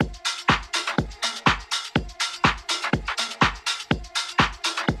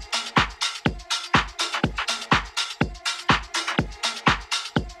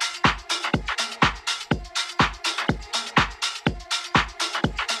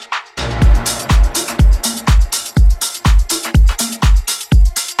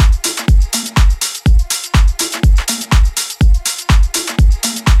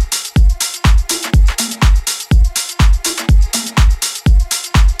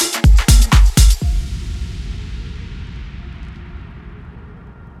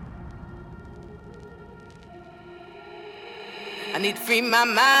need to free my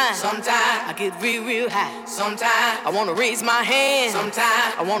mind. Sometimes I get real, real high. Sometimes I wanna raise my hand.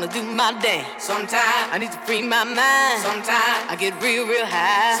 Sometimes I wanna do my dance. Sometimes I need to free my mind. Sometimes I get real, real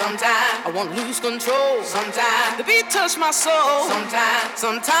high. Sometimes I wanna lose control. Sometimes the beat touch my soul. Sometimes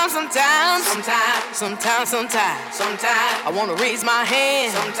I wanna raise my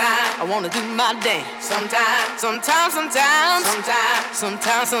hand. Sometimes I wanna do my dance. Sometimes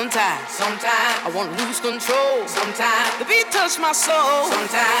I wanna lose control. Sometimes the beat touch my soul.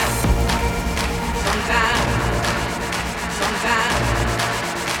 Sometimes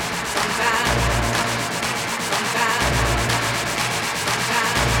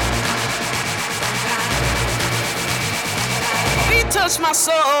beat touch my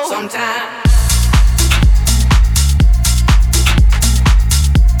soul. Sometimes.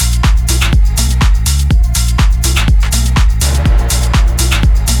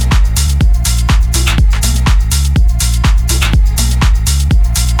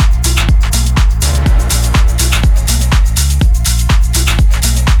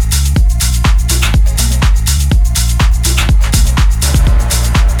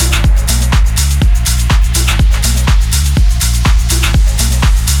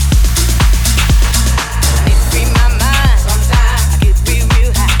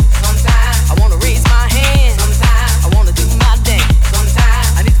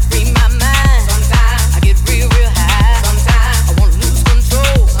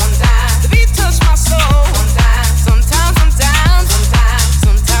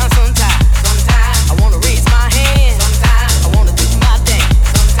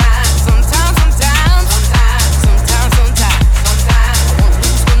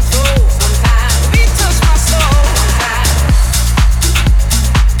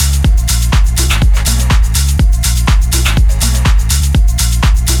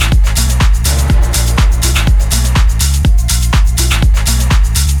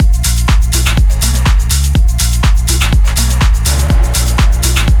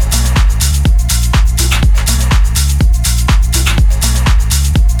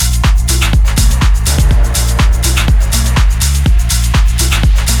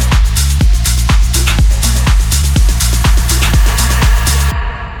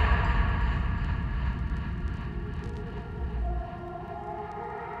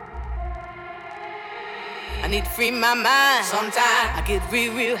 I need to free my mind. Sometimes I get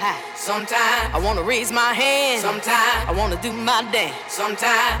real, real high. Sometimes I wanna raise my hand. Sometimes I wanna do my dance.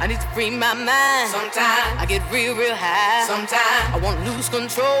 Sometimes I need to free my mind. Sometimes I get real, real high. Sometimes I wanna lose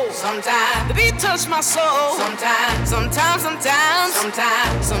control. Sometimes the beat touch my soul. Sometimes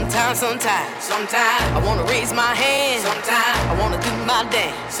I wanna raise my hand. Sometimes I wanna do my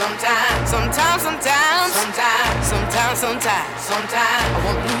dance. Sometimes I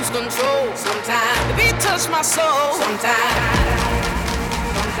wanna lose control. Sometimes the beat touch my soul. Sometimes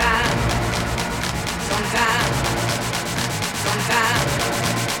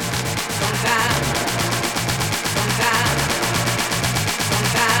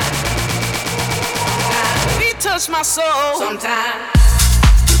the beat touch my soul. Sometimes.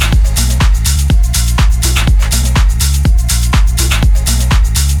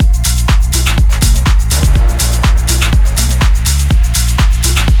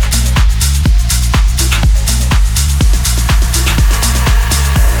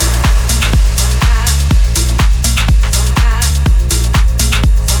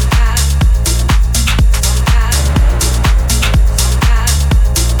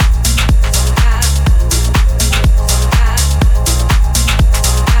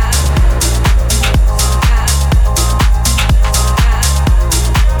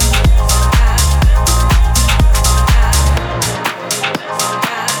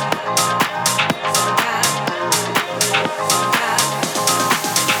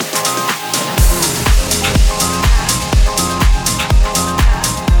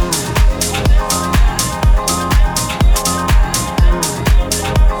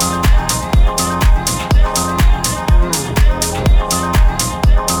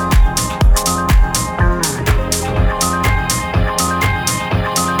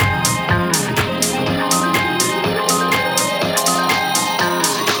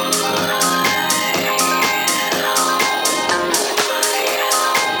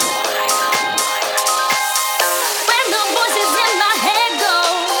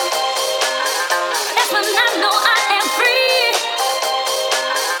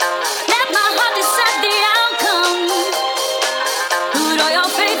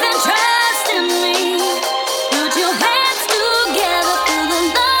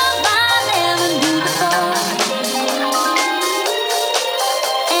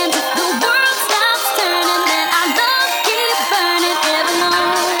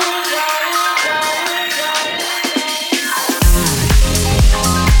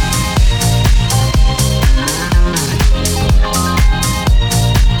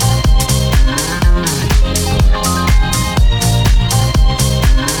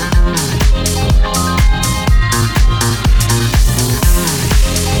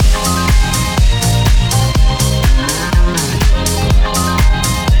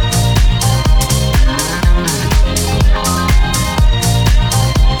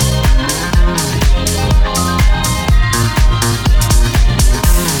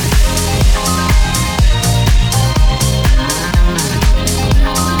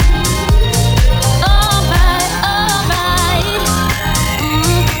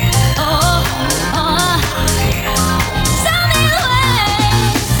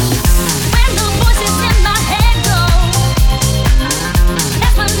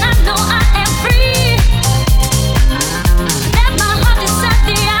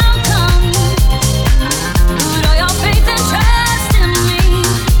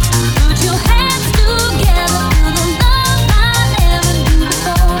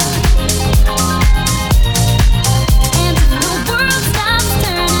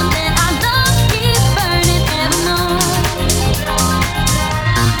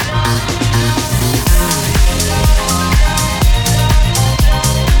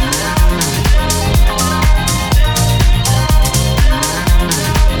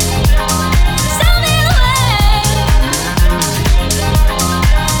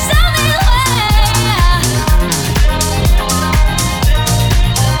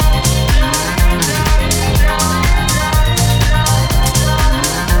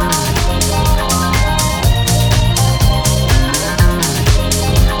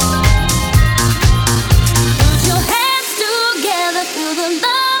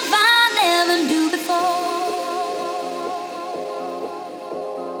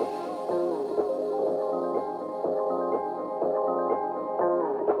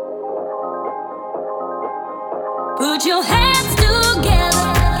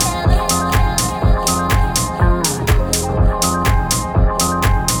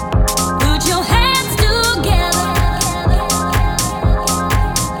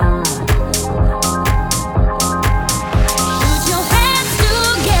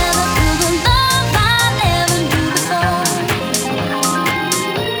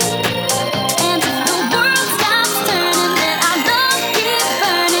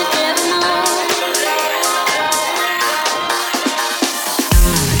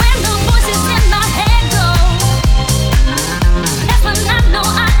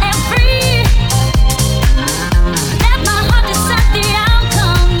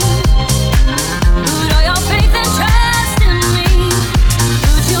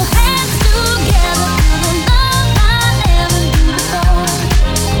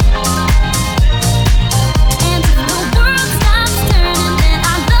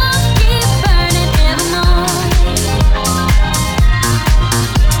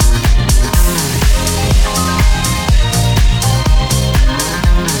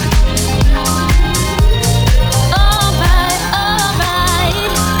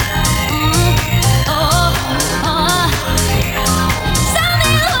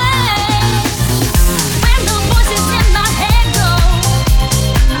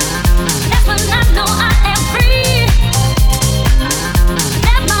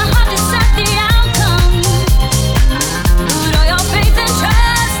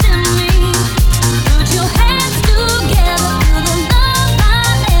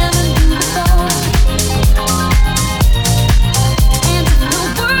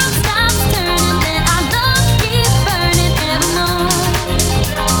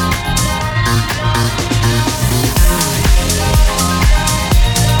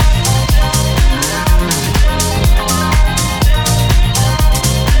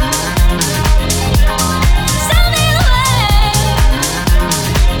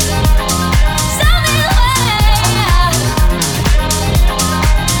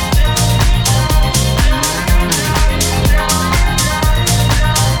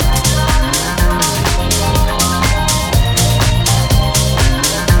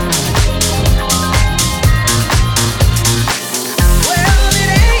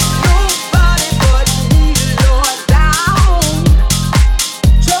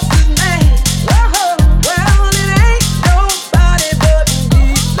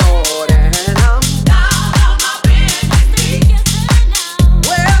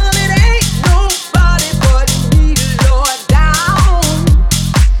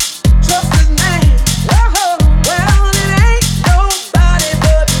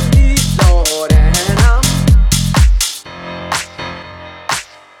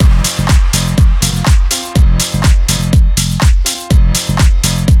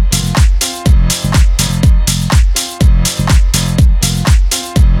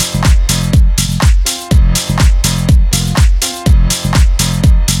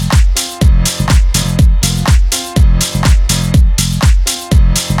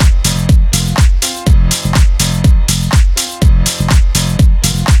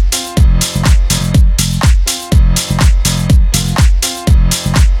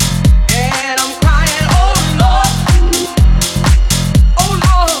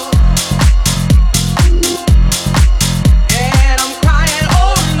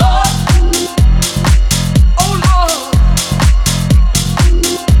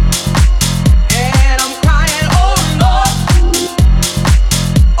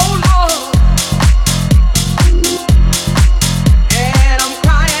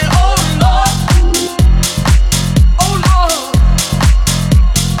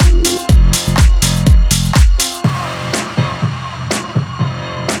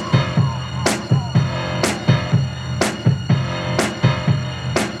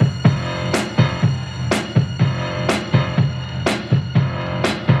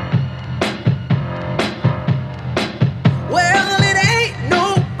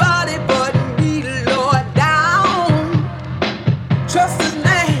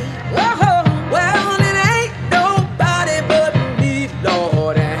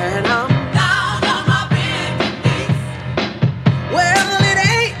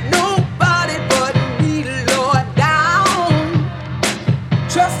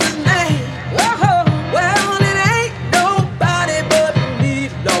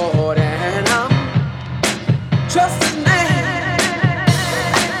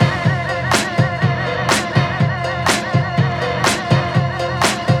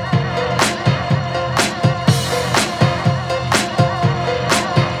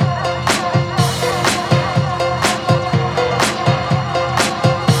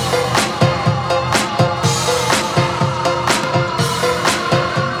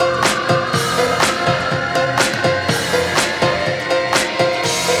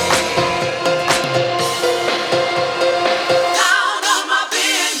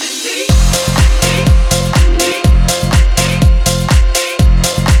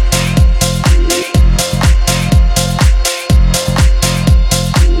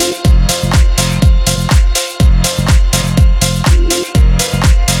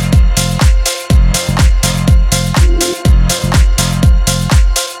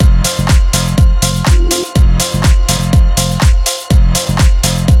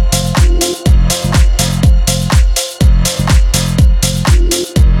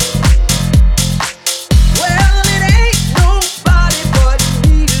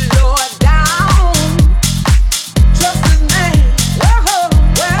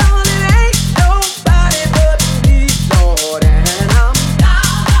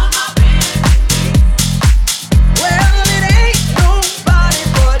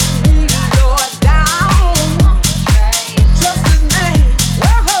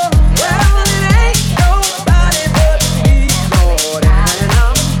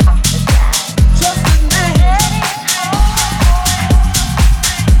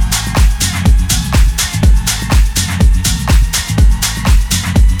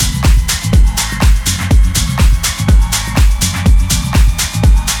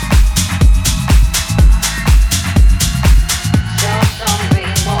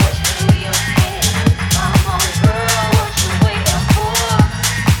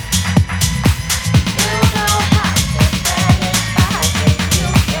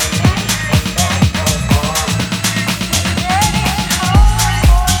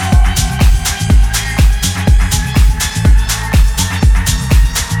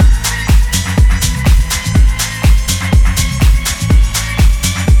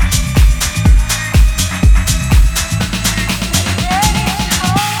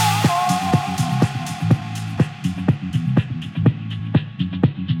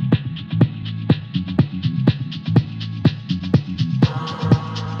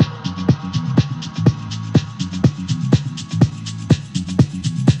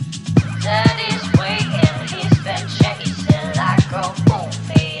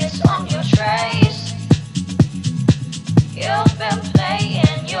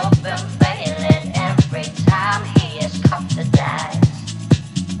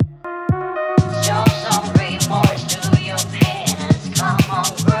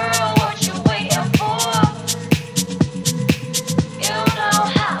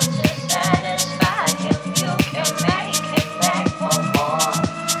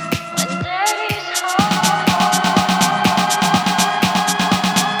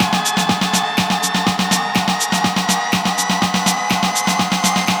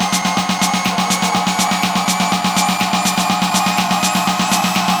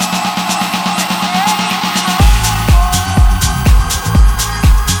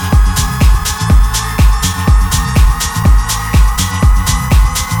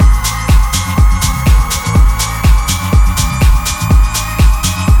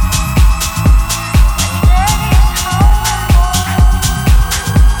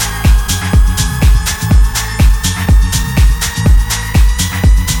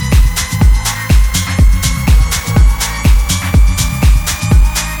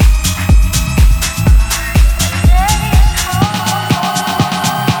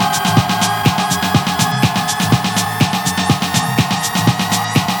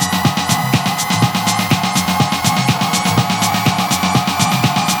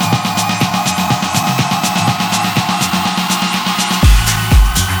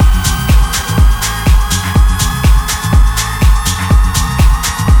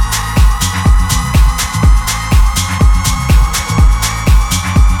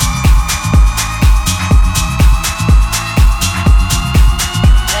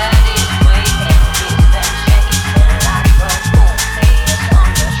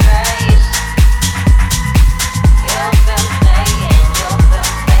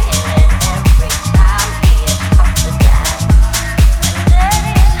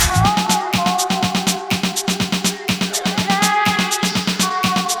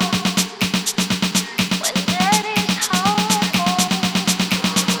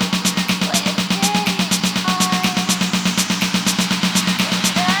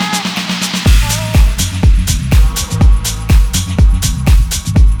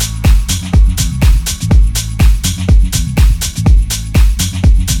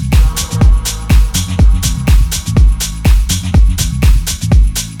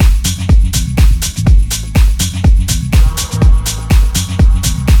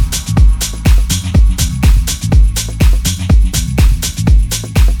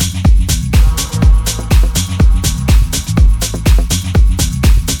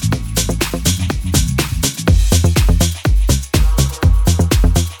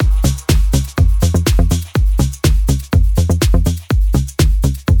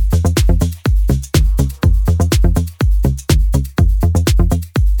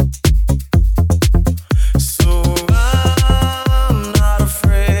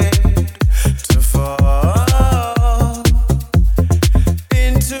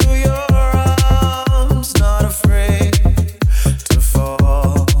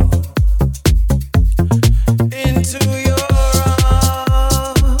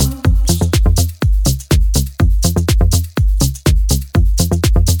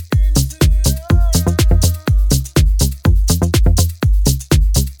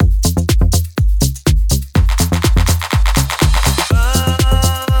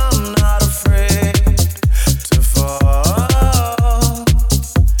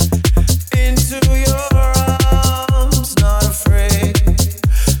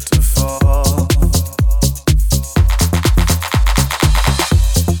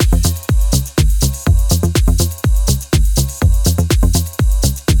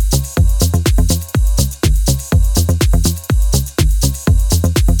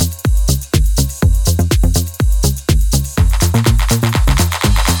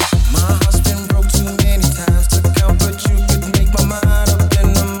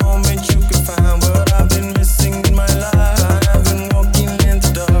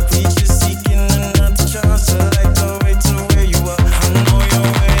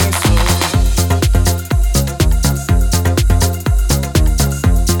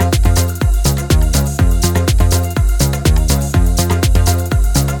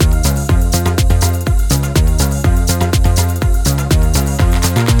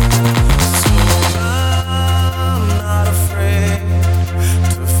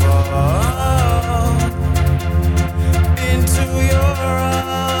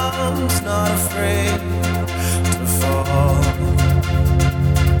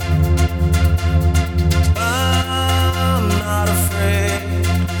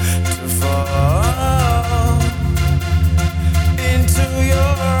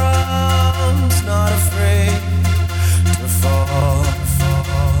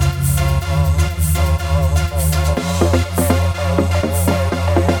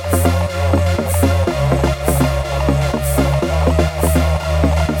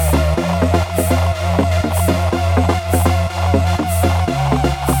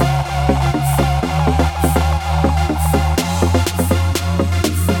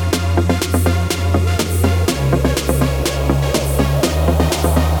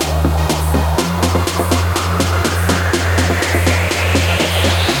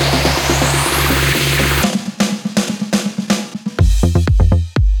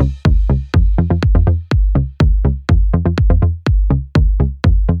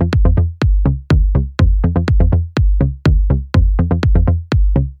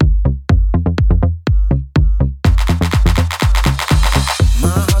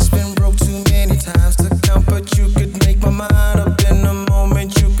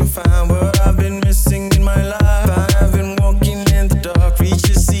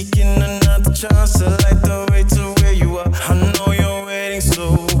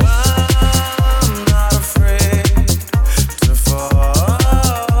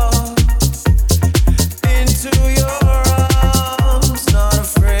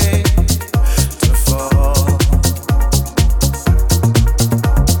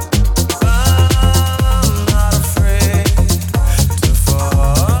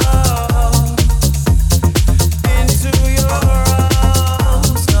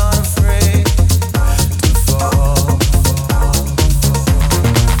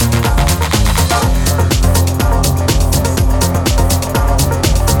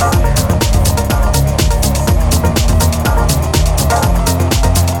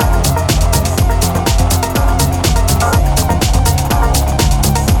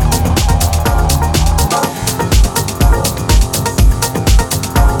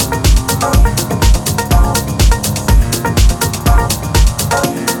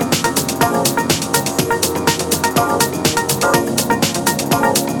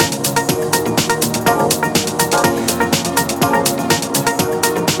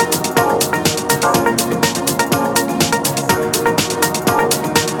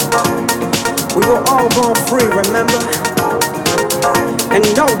 We were all born free, remember? And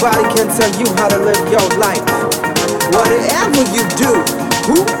nobody can tell you how to live your life. Whatever you do,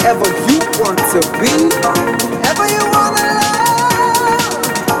 whoever you want to be, whoever you want to love,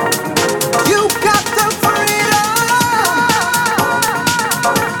 you got the freedom.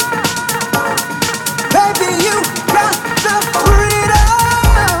 Baby, you got the freedom.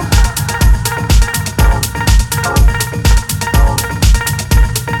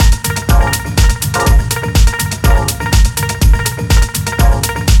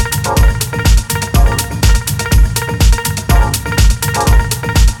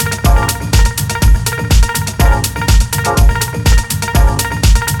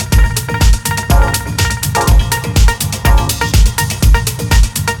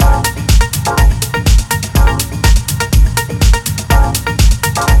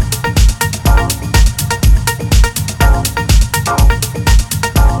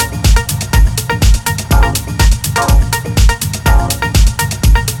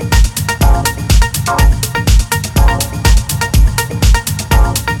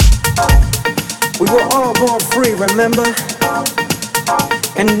 We were all born free, remember?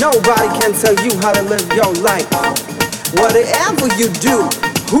 And nobody can tell you how to live your life. Whatever you do,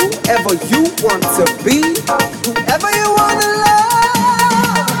 whoever you want to be, whoever you want to love.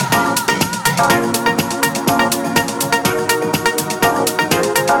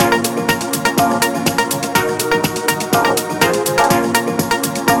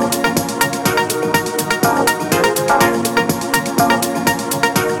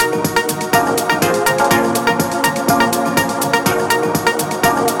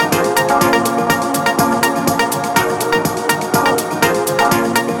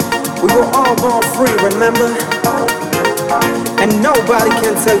 We were all born free, remember? And nobody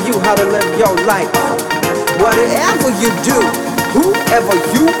can tell you how to live your life. Whatever you do, whoever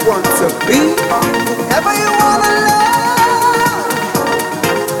you want to be, whoever you want to love,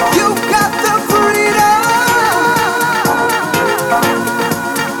 you got the freedom.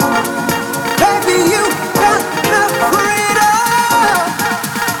 Baby, you got the freedom.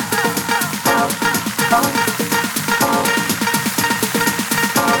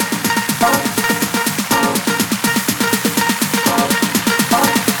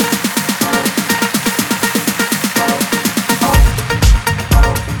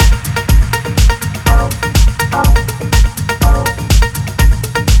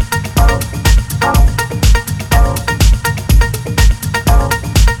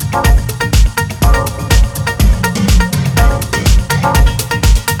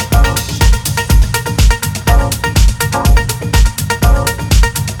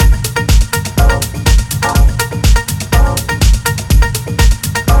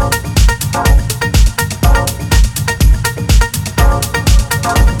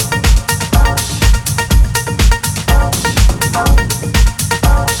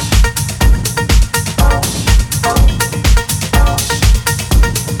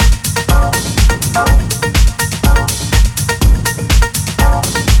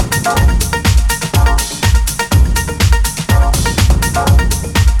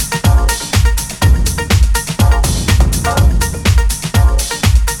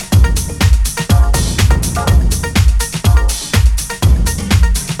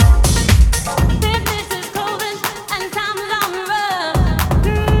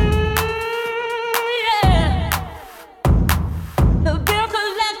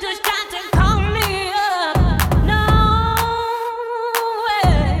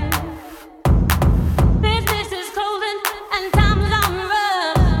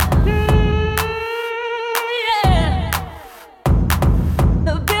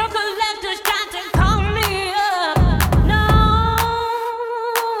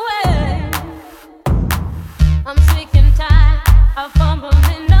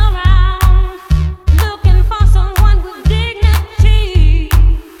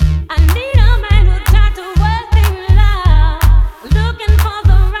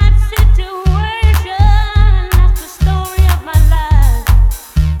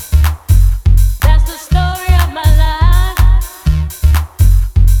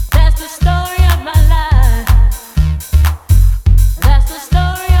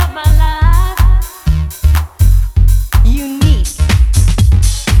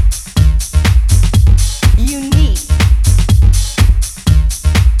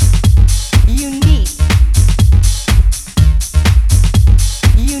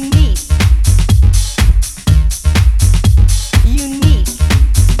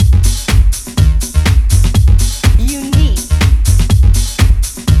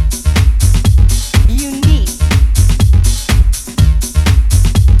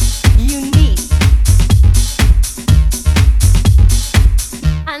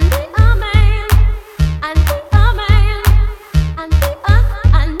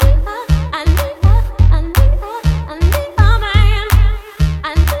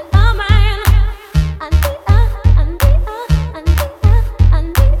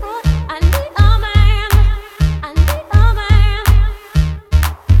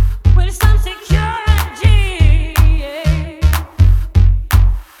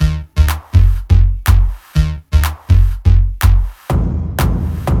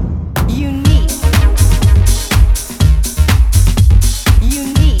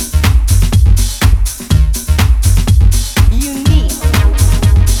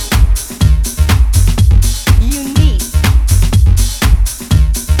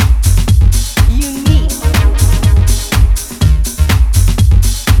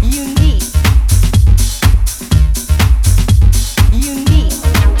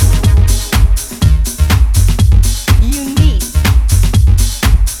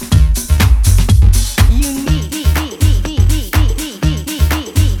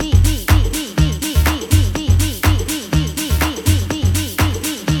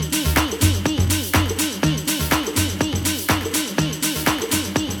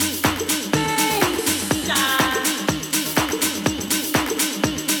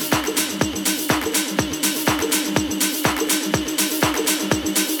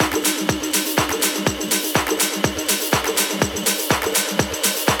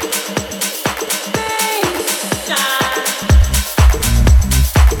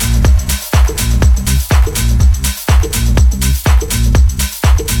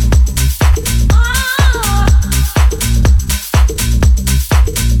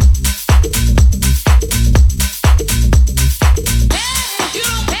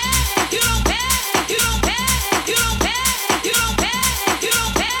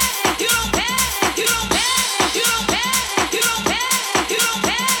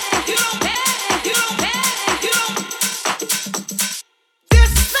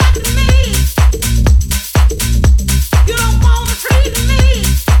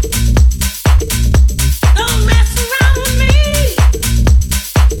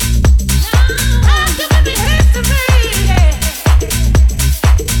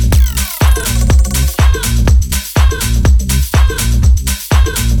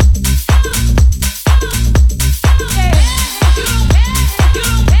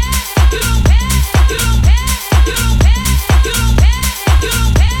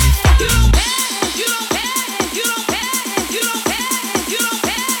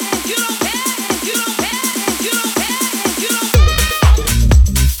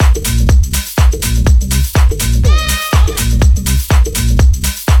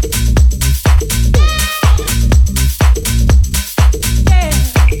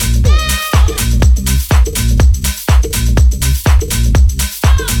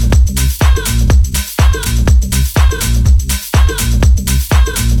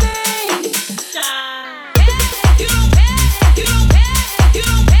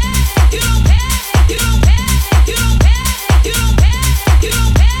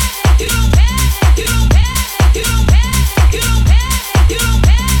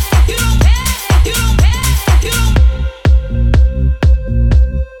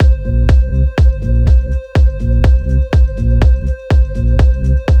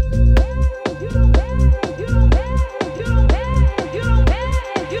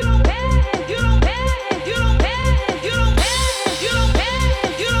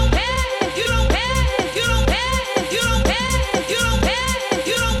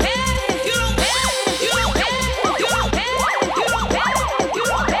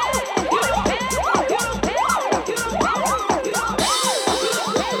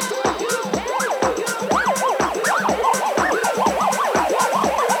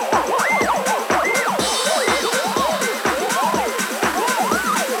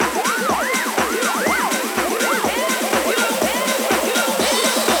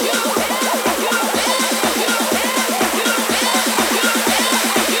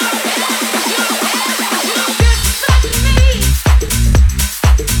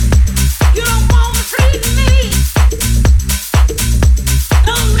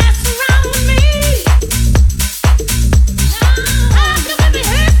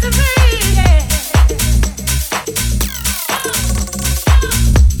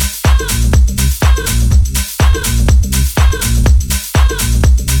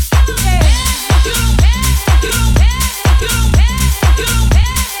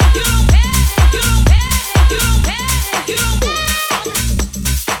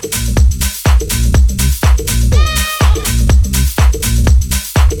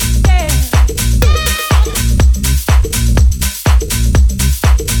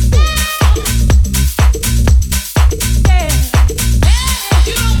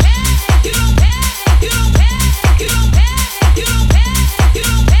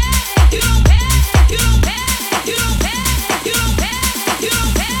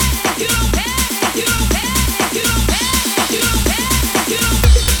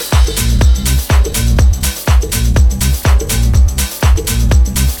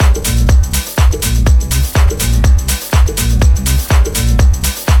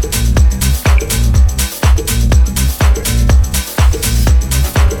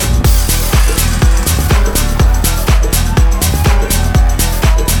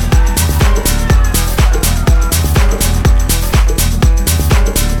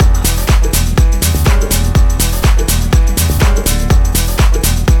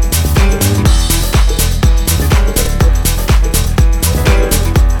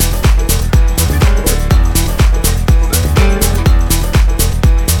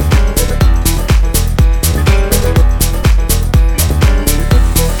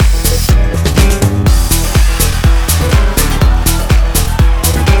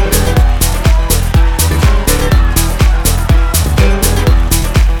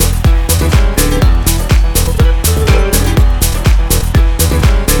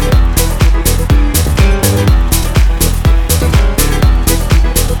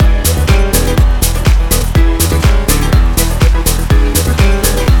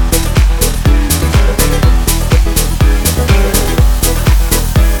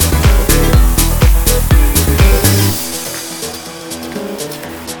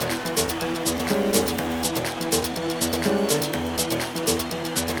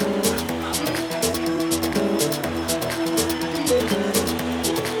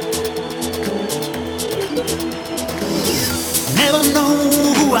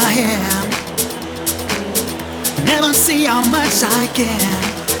 who I am. Never see how much I can.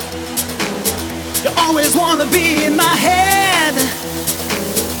 You always wanna be in my head.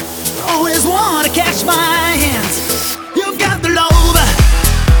 Always wanna catch my hands. You've got the love.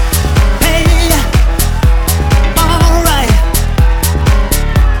 Hey, alright.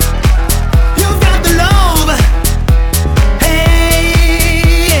 You've got the love.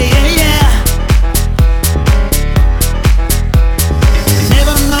 Hey, yeah.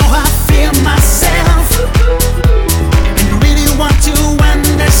 Never know how I feel myself. And you really want to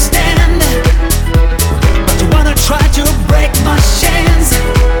understand. But you wanna try to break my chains.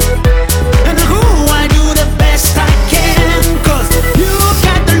 And who I do the best I can. 'Cause you've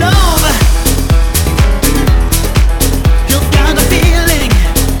got the love. You've got the feeling.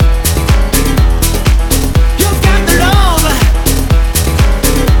 You've got the love.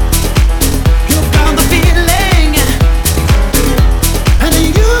 You've got the feeling. And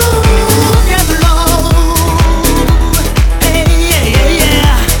you've got the love. Hey, yeah,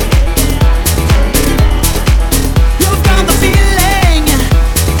 yeah. You've got the feeling.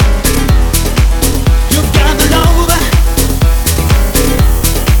 You've got the love.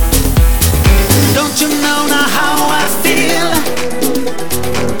 Don't you know now how I feel?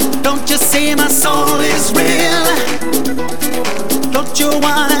 Don't you see my soul is real? Don't you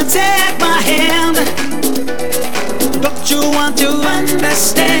wanna take my hand? Don't you want to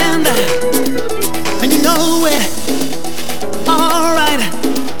understand? And you know it, alright.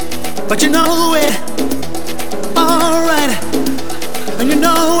 But you know it, alright. And you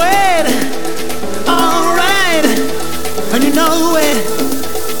know it, alright. And you know it.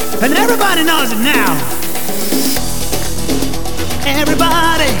 And everybody knows it now.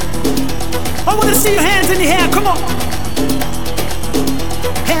 Everybody, I want to see your hands in the air. Come on.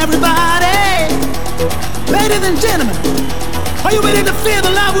 Everybody, ladies and gentlemen, are you ready to feel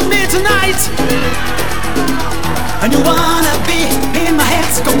the love with me tonight? And you wanna be in my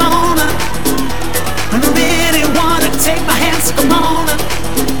hands, come on. And you really wanna take my hands, come on.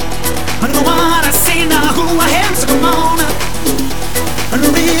 And you wanna see now who I am, so come on. And I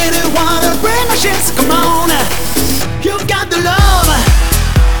really wanna bring my shit, so come on. You've got the love.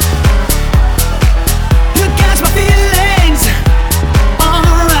 You catch my feelings.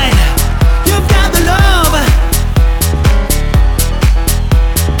 Alright. You've got the love.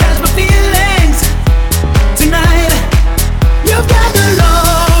 Catch my feelings tonight. You've got the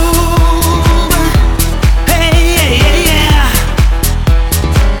love. Hey, yeah, yeah.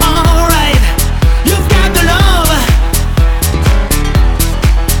 Alright. You've got the love.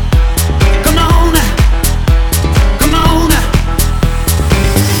 Come on.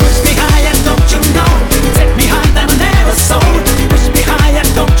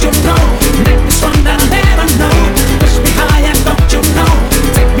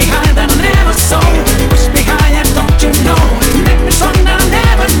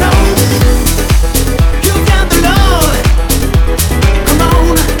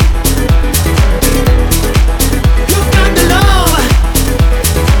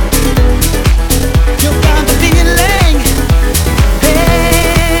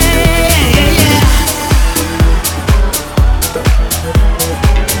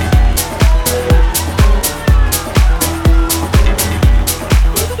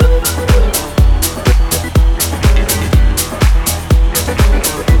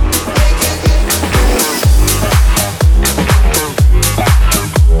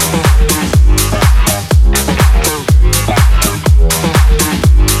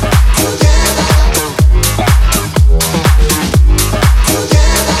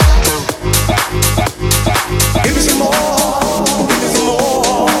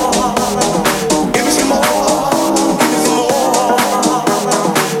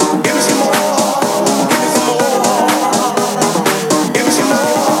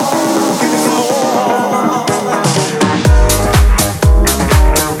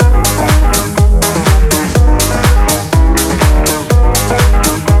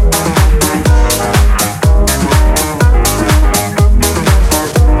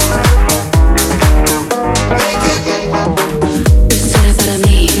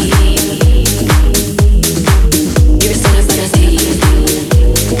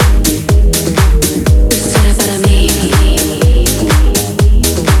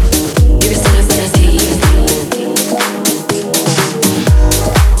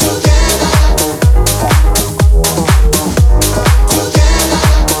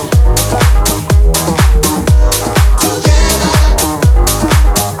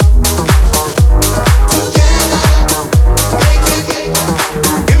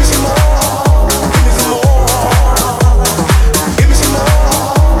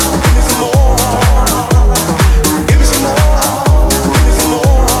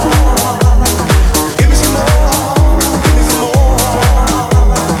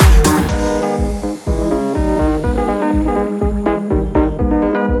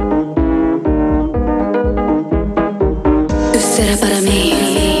 será para mí.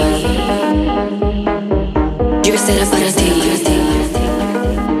 Yo será para ti.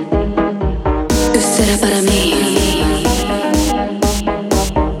 Tú será para mí.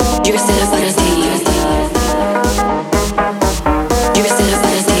 Yo será para ti. Yo será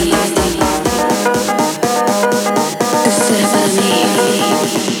para ti. Tú será para mí.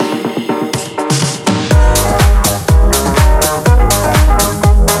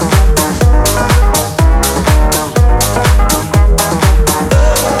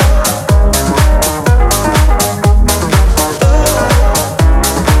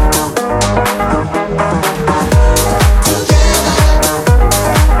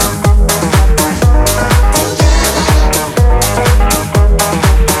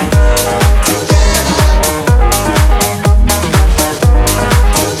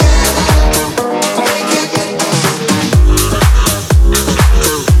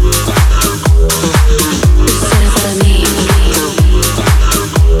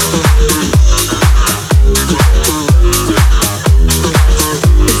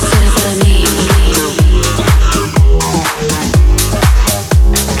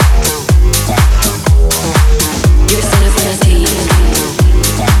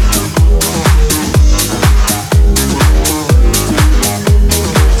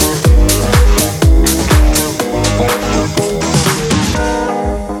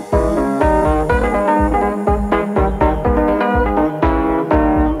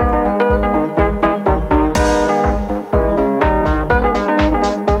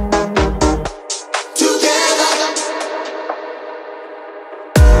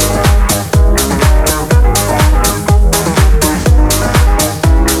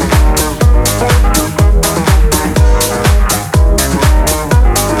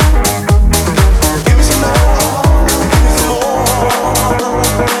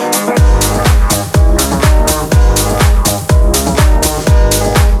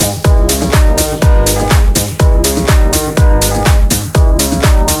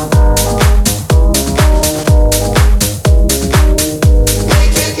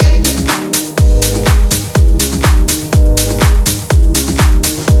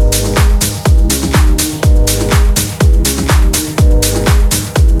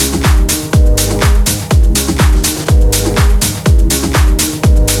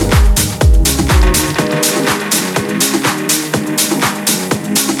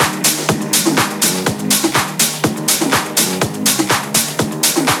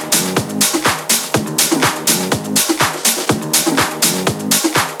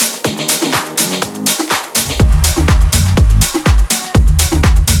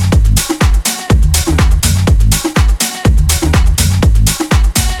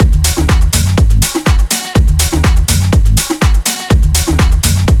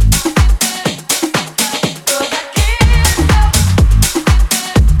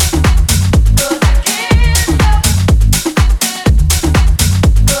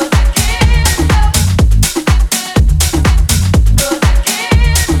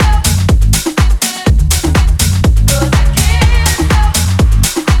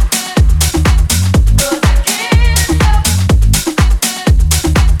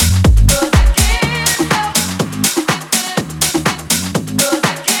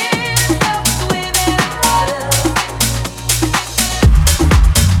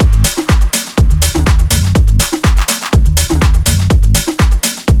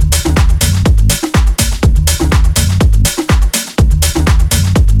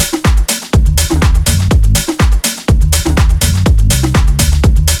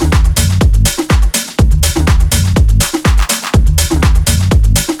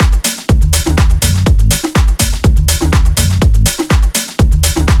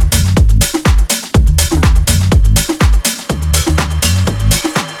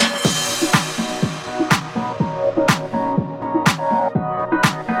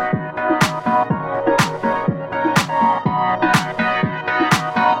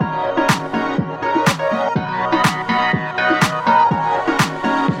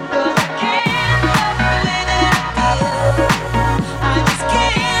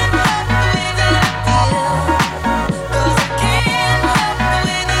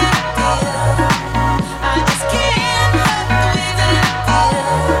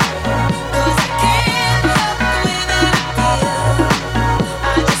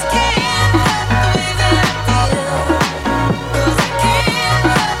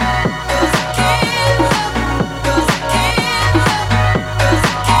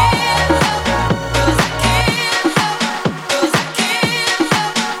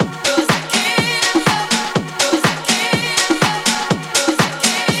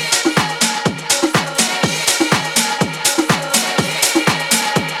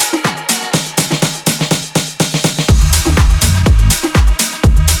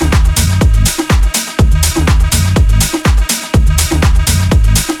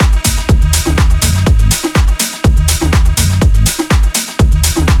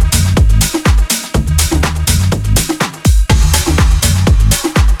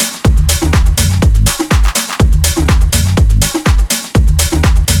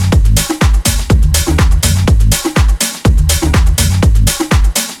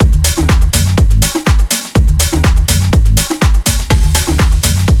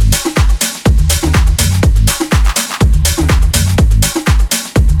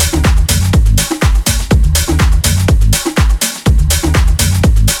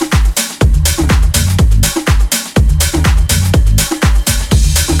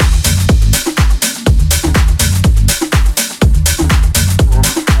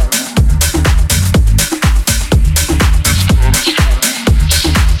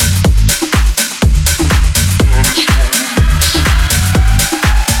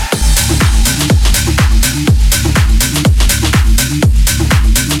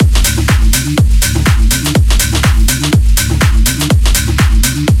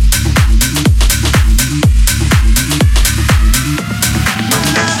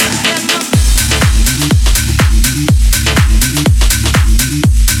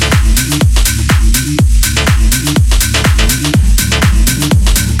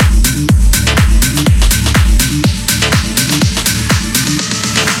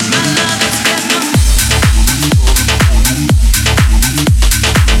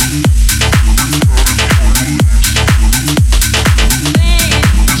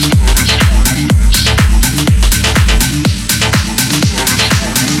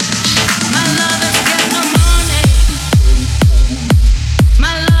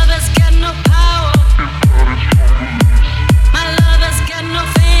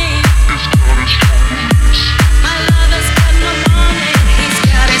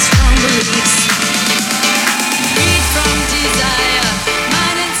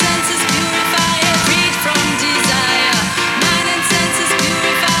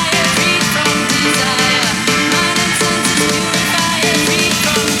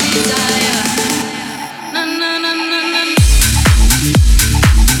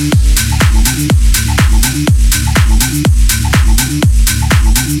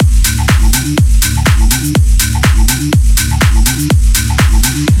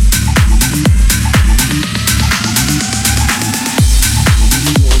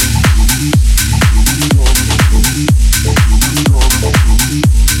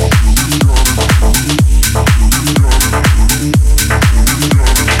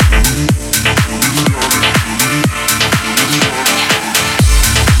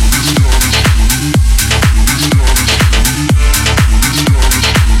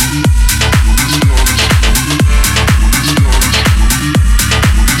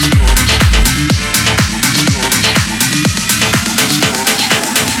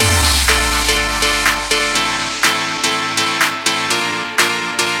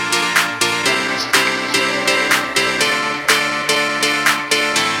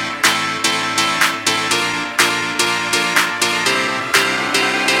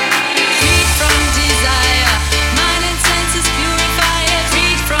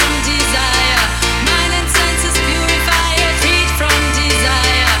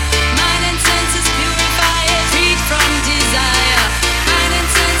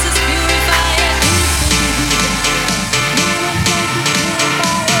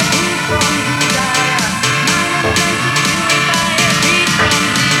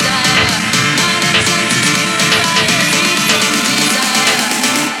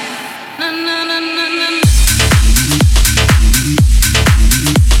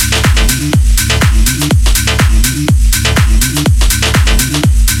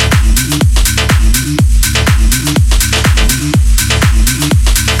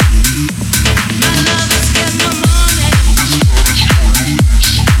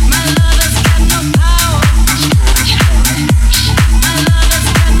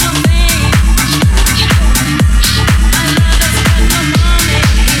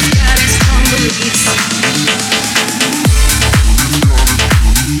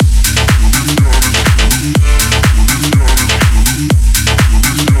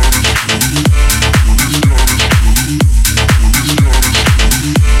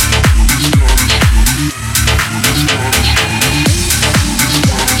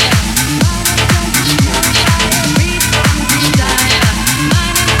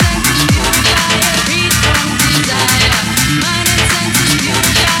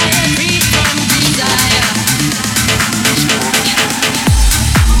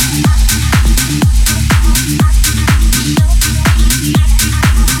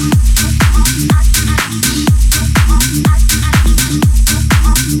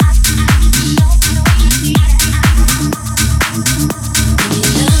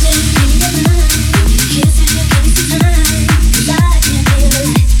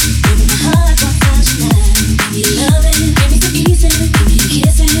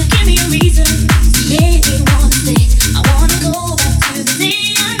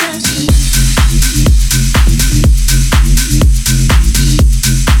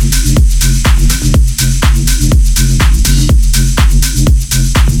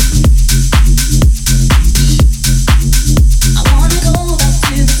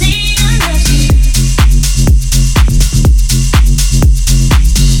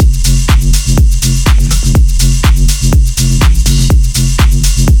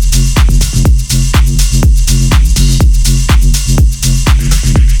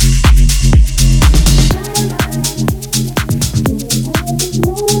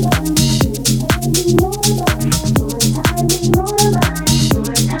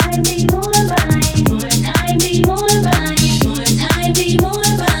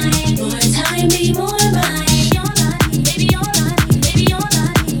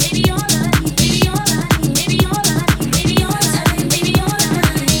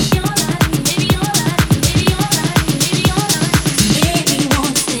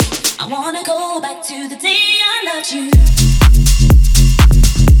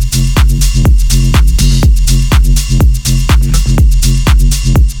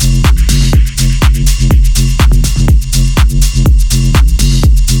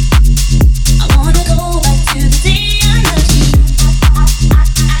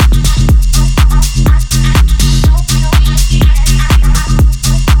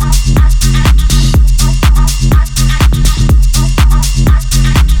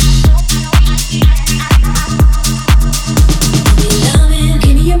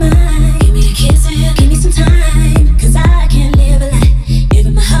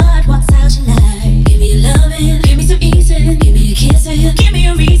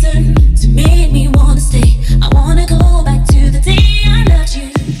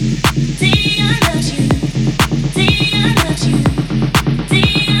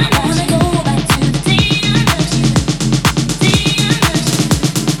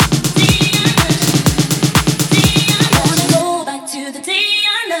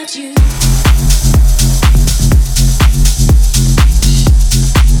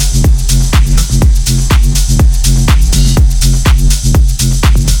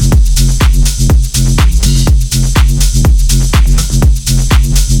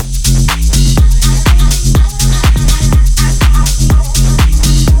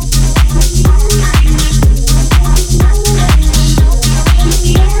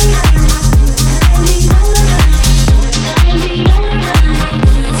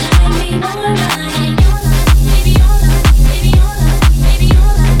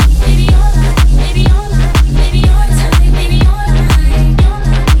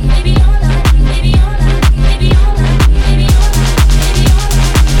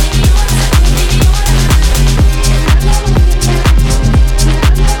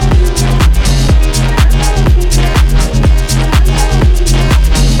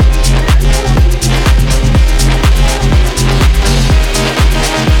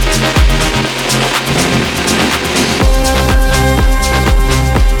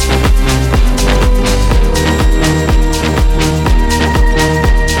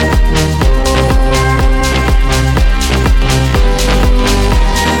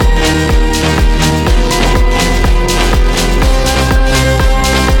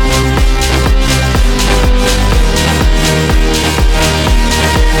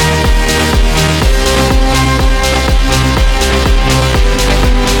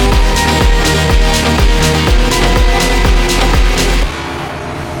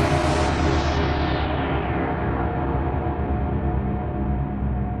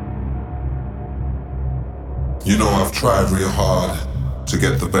 You know I've tried real hard to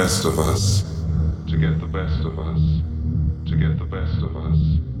get the best of us. To get the best of us. To get the best of us.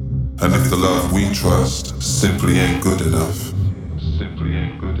 And if the love we trust simply ain't good enough. Simply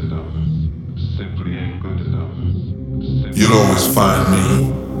ain't good enough. Simply ain't good enough. You'll always find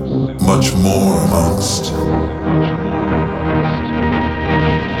me much more amongst.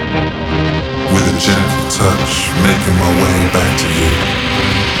 With a gentle touch, making my way back to you.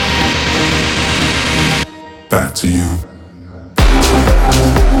 Back to you.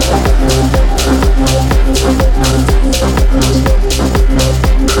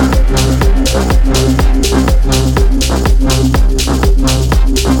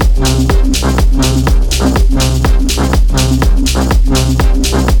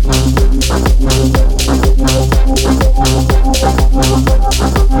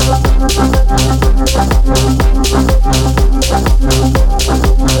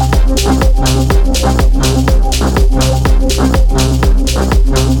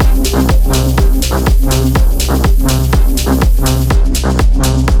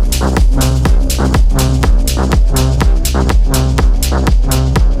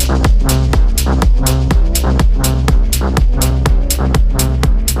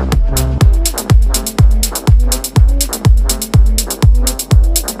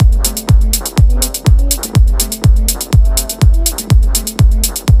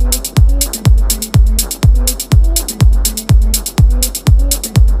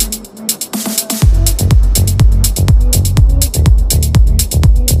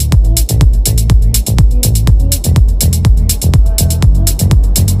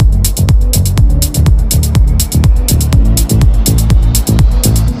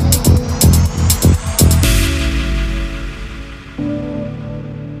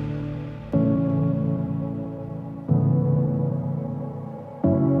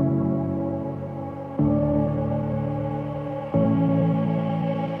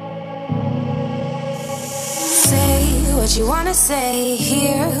 What you wanna say,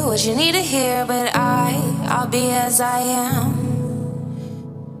 hear what you need to hear, but I'll be as I am.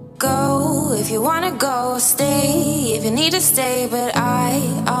 Go if you wanna go, stay if you need to stay, but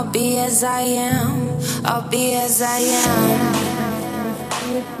I'll be as I am. I'll be as I am.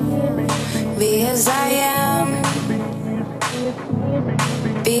 Be as I am.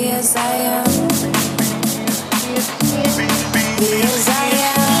 Be as I am. Be as I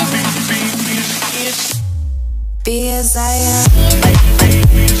am. Be as I am.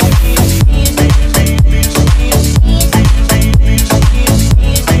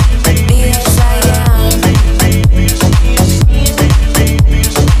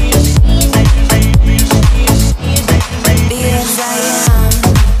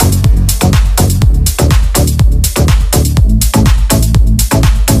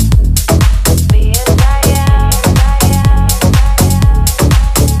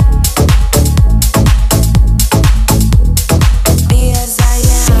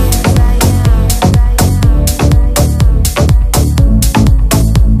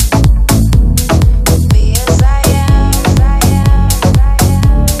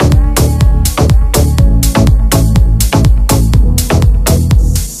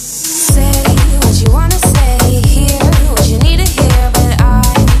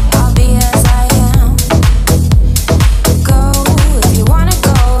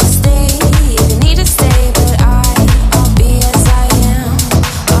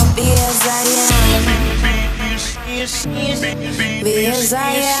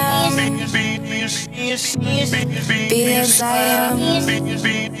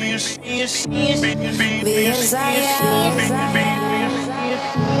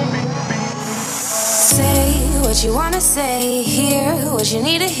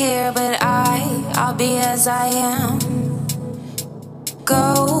 As I am.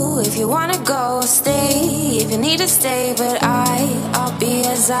 Go if you wanna go, stay if you need to stay, but I'll be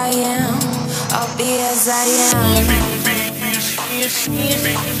as I am. I'll be as I am.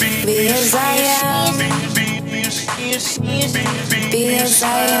 Be as I am. Be as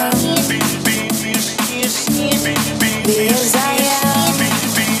I am. Be as I am.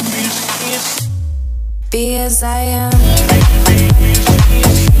 Be as I am.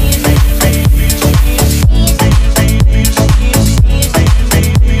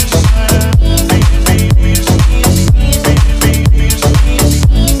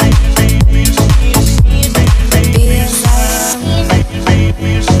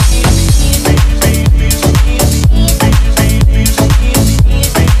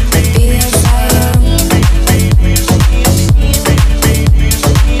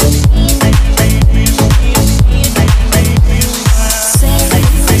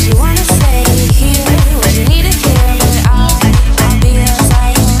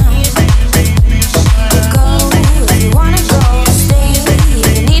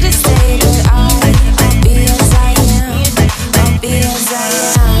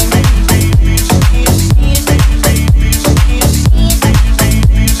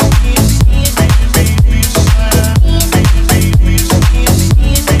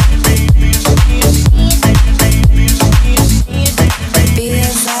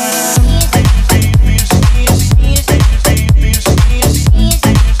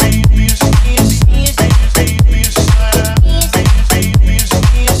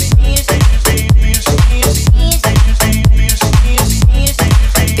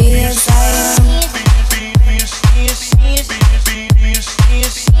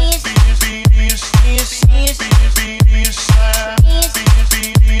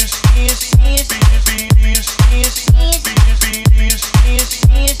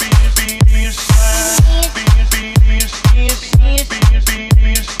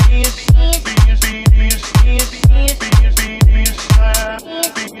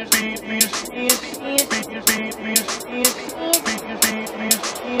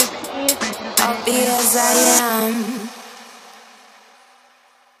 am.